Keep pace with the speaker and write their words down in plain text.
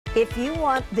If you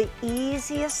want the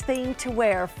easiest thing to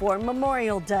wear for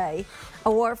Memorial Day,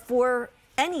 or for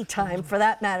any time for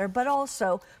that matter, but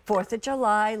also 4th of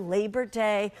July, Labor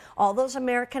Day, all those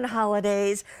American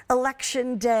holidays,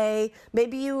 Election Day,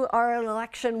 maybe you are an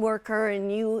election worker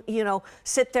and you know,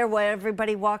 sit there where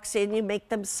everybody walks in, you make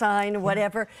them sign or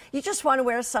whatever. You just want to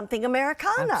wear something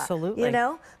Americana. Absolutely. You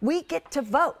know, we get to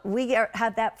vote. We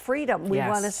have that freedom. We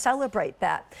want to celebrate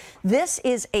that. This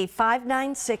is a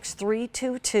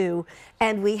 596322,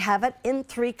 and we have it in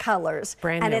 3 colors.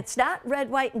 Brand and new. it's not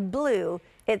red, white, and blue.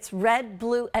 It's red,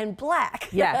 blue, and black.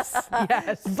 Yes,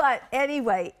 yes. But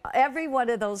anyway, every one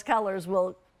of those colors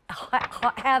will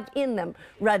have in them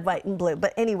red, white, and blue.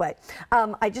 But anyway,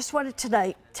 I just wanted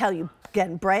to tell you,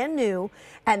 again, brand new,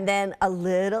 and then a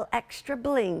little extra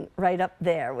bling right up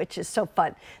there, which is so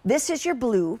fun. This is your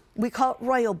blue. We call it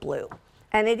royal blue.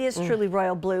 And it is truly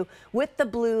royal blue, with the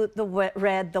blue, the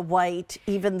red, the white,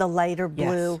 even the lighter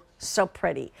blue. Yes. So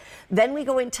pretty. Then we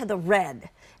go into the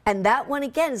red. And that one,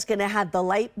 again, is going to have the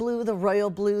light blue, the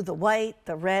royal blue, the white,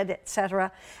 the red,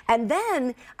 etc. And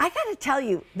then, I got to tell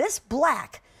you, this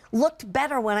black looked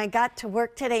better when I got to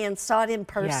work today and saw it in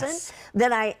person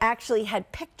than I actually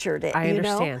had pictured it. I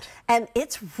understand. Know? And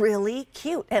it's really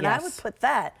cute. And I would put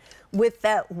that with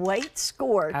that white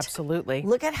skirt. Absolutely.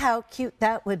 Look at how cute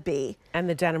that would be. And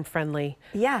the denim friendly,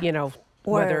 you know,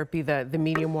 whether it be the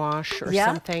medium wash or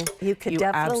something. You could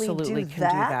definitely absolutely do can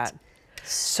do that.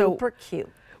 Super cute.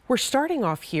 We're starting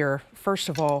off here, first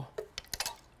of all,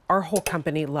 our whole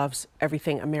company loves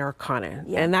everything Americana.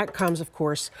 And that comes, of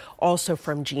course, also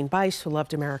from Jean Bice, who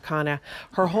loved Americana.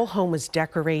 Her whole home was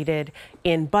decorated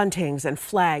in buntings and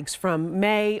flags from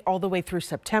May all the way through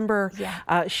September.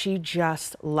 She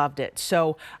just loved it.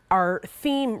 So our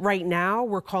theme right now,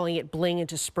 we're calling it Bling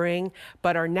into Spring,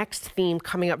 but our next theme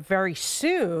coming up very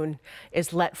soon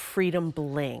is Let Freedom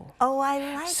Bling. Oh, I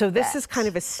like that. So this is kind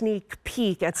of a sneak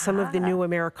peek at some of the new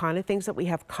Americana things that we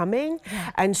have coming.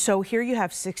 And so here you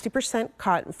have 60%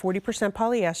 cotton, 40%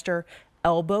 polyester,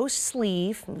 elbow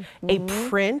sleeve, a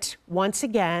print once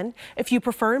again. If you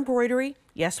prefer embroidery,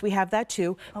 yes, we have that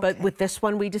too. But with this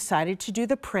one, we decided to do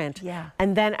the print.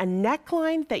 And then a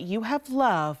neckline that you have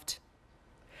loved,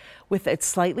 with it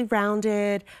slightly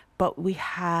rounded, but we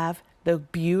have the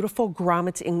beautiful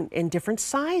grommets in different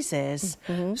sizes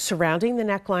surrounding the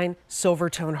neckline, silver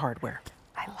tone hardware.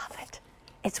 I love it.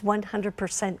 It's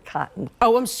 100% cotton.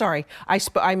 Oh, I'm sorry. I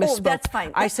misspoke. Oh, that's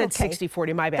fine. I said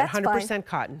 60-40, my bad. 100%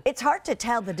 cotton. It's hard to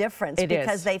tell the difference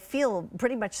because they feel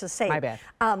pretty much the same. My bad.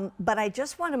 But I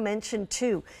just want to mention,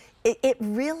 too, it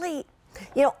really,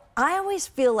 you know, I always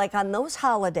feel like on those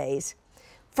holidays,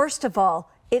 first of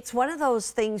all, it's one of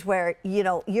those things where, you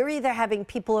know, you're either having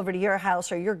people over to your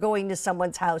house or you're going to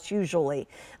someone's house, usually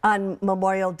on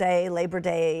Memorial Day, Labor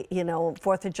Day, you know,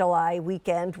 4th of July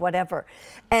weekend, whatever.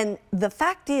 And the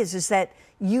fact is that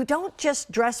you don't just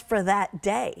dress for that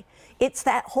day. It's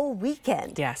that whole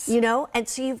weekend. Yes. You know, and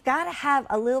so you've got to have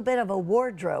a little bit of a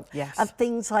wardrobe of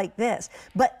things like this.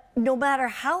 But no matter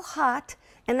how hot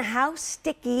and how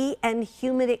sticky and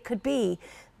humid it could be,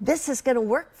 this is going to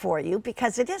work for you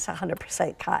because it is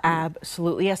 100% cotton.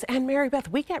 Absolutely, yes. And Mary Beth,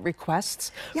 we get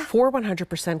requests for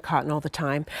 100% cotton all the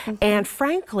time. And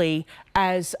frankly,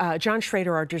 as John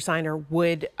Schrader, our designer,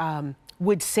 would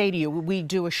say to you, we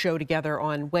do a show together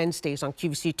on Wednesdays on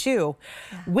QVC2.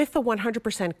 With the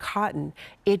 100% cotton,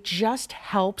 it just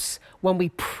helps when we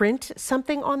print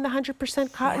something on the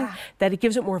 100% cotton that it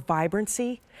gives it more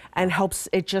vibrancy and helps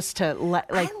it just to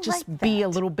be a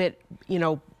little bit, you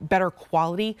know, better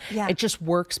quality. It just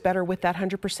works better with that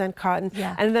 100% cotton.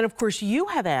 And then, of course, you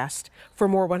have asked for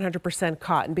more 100%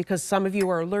 cotton because some of you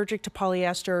are allergic to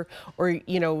polyester or,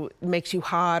 you know, makes you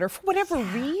hot or for whatever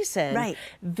reason.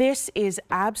 This is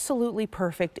absolutely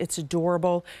perfect. It's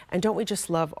adorable. And don't we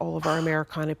just love all of our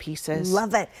Americana pieces?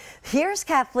 Love it. Here's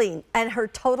Kathleen and her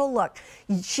total look.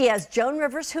 She has Joan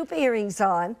Rivers hoop earrings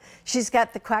on. She's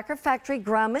got the Quacker Factory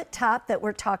Grommet top that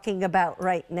we're talking about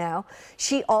right now.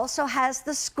 She also has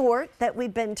the skirt that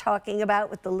we've been talking about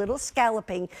with the little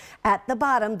scalloping at the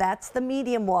bottom. That's the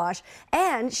medium wash.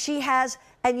 And she has,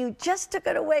 and you just took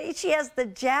it away, she has the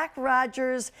Jack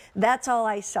Rogers, that's all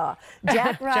I saw,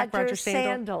 Jack Rogers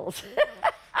sandals.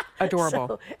 Adorable.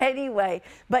 So, anyway,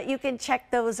 but you can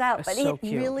check those out. But so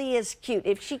it really is cute.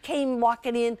 If she came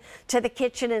walking in to the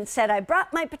kitchen and said, I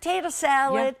brought my potato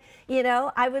salad, you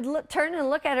know, I would turn and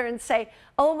look at her and say,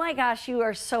 oh my gosh, you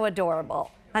are so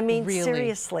adorable. I mean, Really,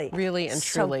 seriously. really and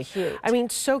so truly. Cute. I mean,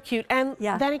 so cute. And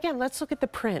Yeah. then again, let's look at the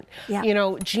print. Yeah. You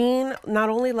know, Jean not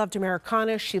only loved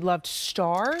Americana, she loved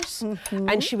stars.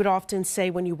 And she would often say,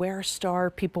 when you wear a star,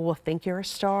 people will think you're a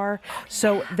star.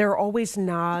 So there are always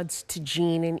nods to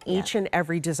Jean in each and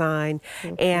every design.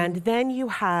 And then you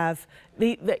have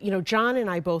you know, John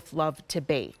and I both love to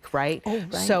bake, right? Oh,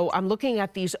 right. So I'm looking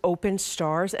at these open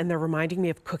stars, and they're reminding me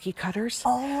of cookie cutters.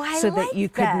 Oh, I so like that you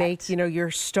could that. make, you know,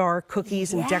 your star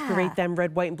cookies and decorate them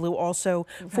red, white, and blue. Also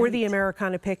for the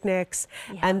Americana picnics,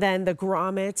 and then the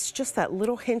grommets, just that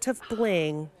little hint of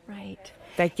bling. Right.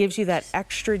 That gives you that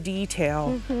extra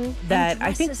detail that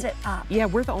I think, dresses it up. yeah,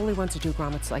 we're the only ones that do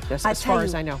grommets like this, as far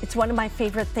as I know. It's one of my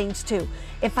favorite things too.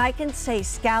 If I can say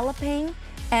scalloping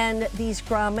and these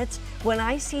grommets, when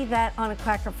I see that on a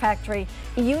Quacker Factory,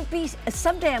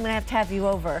 someday I'm gonna have you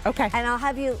over. Okay. And I'll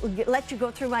have you, let you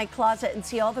go through my closet and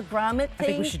see all the grommet things. I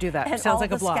think we should do that. And Sounds all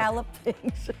like a the blog. scallop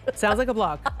things. Sounds like a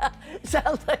blog.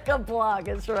 Sounds like a blog,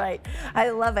 is right.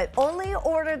 I love it. Only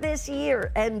order this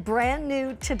year and brand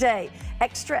new today.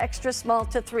 Extra, extra small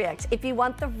to 3X. If you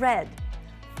want the red,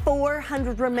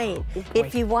 400 remain.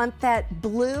 If you want that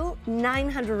blue,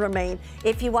 900 remain.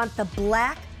 If you want the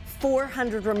black,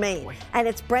 400 remain. And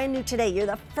it's brand new today. You're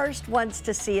the first ones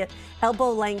to see it.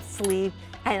 Elbow length sleeve.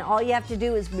 And all you have to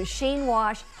do is machine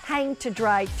wash, hang to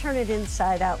dry, turn it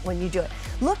inside out when you do it.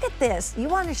 Look at this. You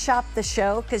want to shop the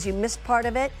show because you missed part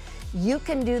of it? You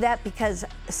can do that because,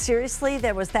 seriously,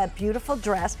 there was that beautiful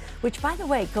dress, which, by the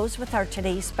way, goes with our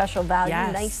today's special value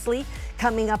nicely,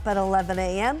 coming up at 11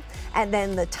 a.m. And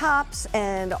then the tops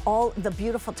and all the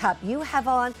beautiful top you have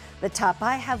on, the top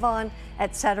I have on,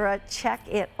 etc. Check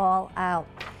it all out.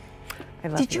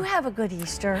 Did you have a good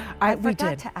Easter? I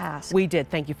forgot to ask. We did.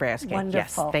 Thank you for asking.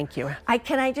 Wonderful. Yes, thank you.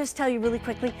 Can I just tell you really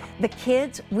quickly? The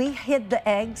kids, we hid the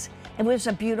eggs. It was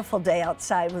a beautiful day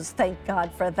outside. Thank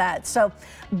God for that. So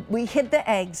we hid the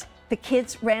eggs. The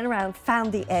kids ran around,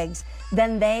 found the eggs.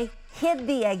 Then they hid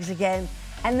the eggs again.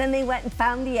 And then they went and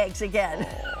found the eggs again.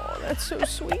 Oh, that's so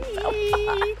sweet. That is so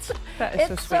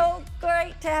sweet. It's so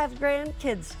great to have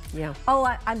grandkids. Yeah. Oh,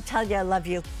 I'm telling you, I love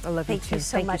you. I love you too. Thank you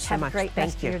so much. Have a great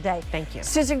rest of your day. Thank you.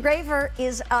 Susan Graver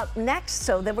is up next,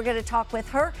 so then we're going to talk with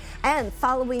her. And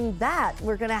following that,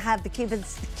 we're going to have the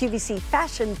QVC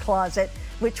Fashion Closet,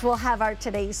 which will have our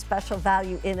today's special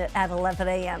value in it at 11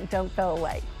 a.m. Don't go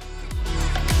away.